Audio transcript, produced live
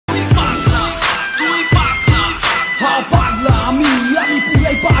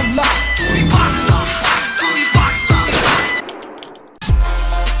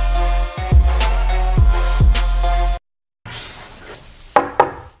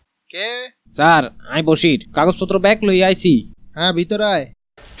Sir I Basir কাগজপত্র bag লই আইছি। হ্যাঁ ভিতরে আয়।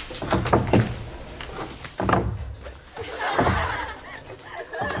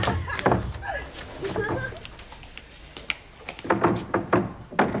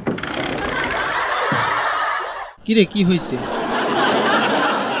 কিরে কি হয়েছে?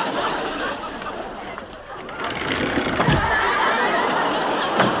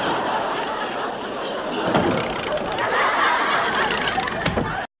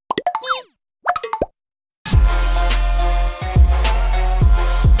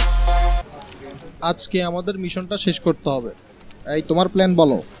 আজকে আমাদের মিশনটা শেষ করতে হবে। এই তোমার প্ল্যান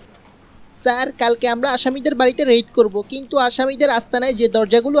বলো। স্যার কালকে আমরা আসামিদের বাড়িতে রেড করব, কিন্তু আসামিদের আস্তানায় যে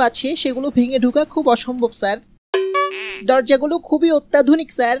দরজাগুলো আছে সেগুলো ভেঙে ঢোকা খুব অসম্ভব স্যার। দরজাগুলো খুবই অত্যাধুনিক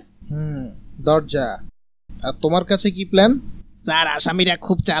স্যার। দরজা। আর তোমার কাছে কি প্ল্যান? স্যার আসামিরা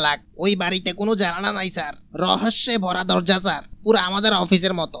খুব চালাক, ওই বাড়িতে কোনো জানালা নাই স্যার, রহস্যে ভরা দরজা স্যার, পুরো আমাদের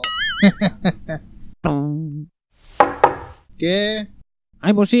অফিসের মতো। কে?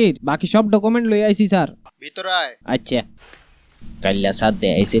 আই বসির বাকি সব ডকুমেন্ট লই আইছি স্যার। ভিতরে আয়। আচ্ছা কাল্লা সাথ দে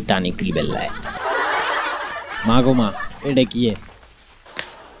আইছে টানি খুলি বেলায়। মা গো মা এটা কি?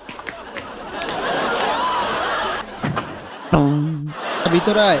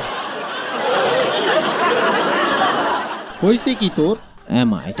 ভিতরে আয়। হইছে কি তোর? হ্যাঁ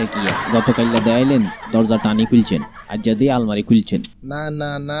মা এটা কি? গতকাল্লা দেয়াইলেন দরজা টানি খুলছেন, আর যদি আলমারি খুলছেন। না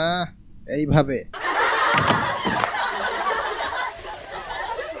না না, এইভাবে।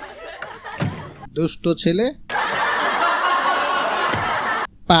 দুষ্ট ছেলে,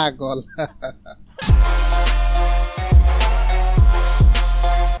 পাগল।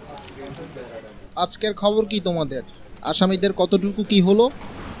 আজকের খবর কি তোমাদের? আসামিদের কতটুকু কি হলো?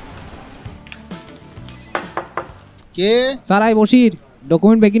 কে? Sir I Basir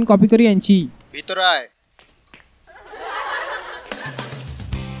document begin copy করে আনছি। ভিতরে আয়।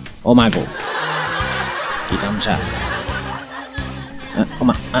 ও মা গো কি তামসা! ও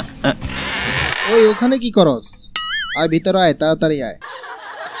মা ওই ওখানে কি করস? আয় ভিতরে আয়, তাড়াতাড়ি আয়।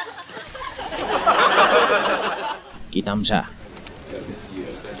 কি তামসা!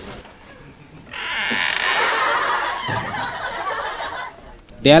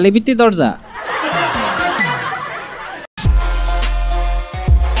 দেয়ালে ভিত্তি দরজা।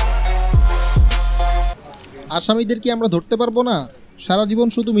 আসামিদের কি আমরা ধরতে পারবো না? সারা জীবন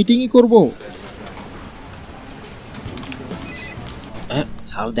শুধু মিটিংই করব।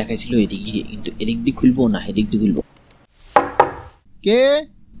 স্যার দেখাইছিল এদিক দিয়ে, কিন্তু এদিক দিয়ে খুলবো না এদিক দিয়ে খুলবো। কে?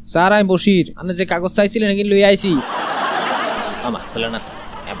 স্যার আমি বসির, আপনি যে কাগজ চাইছিলেন নাকি লই আইছি। আমা খোলা না তো।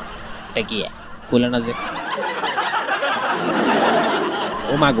 এটা কি খোলা না যে?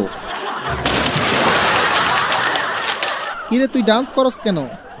 ও মা গো! কিরে তুই ডান্স করস কেন?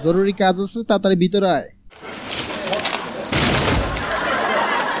 জরুরি কাজ আছে, তাড়াতাড়ি ভিতরে আয়।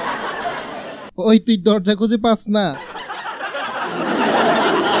 ওই তুই দরজা খুঁজে পাস না?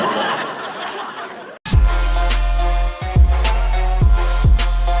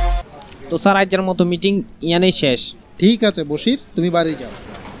 তো স্যার আজকের মতো মিটিং ইয়ানেই শেষ। ঠিক আছে বসির, তুমি বাড়ি যাও।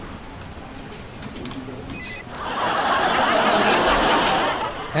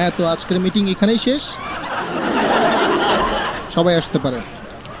 হ্যাঁ, তো আজকের মিটিং এখানেই শেষ। সবাই আসতে পারেন।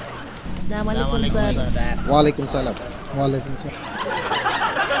 ওয়ালাইকুম সালাম। ওয়ালাইকুম সালাম।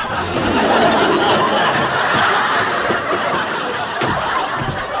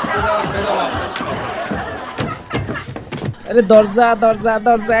 আরে দরজা দরজা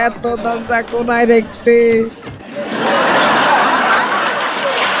দরজা, এত দরজা কোনায় রেখছে?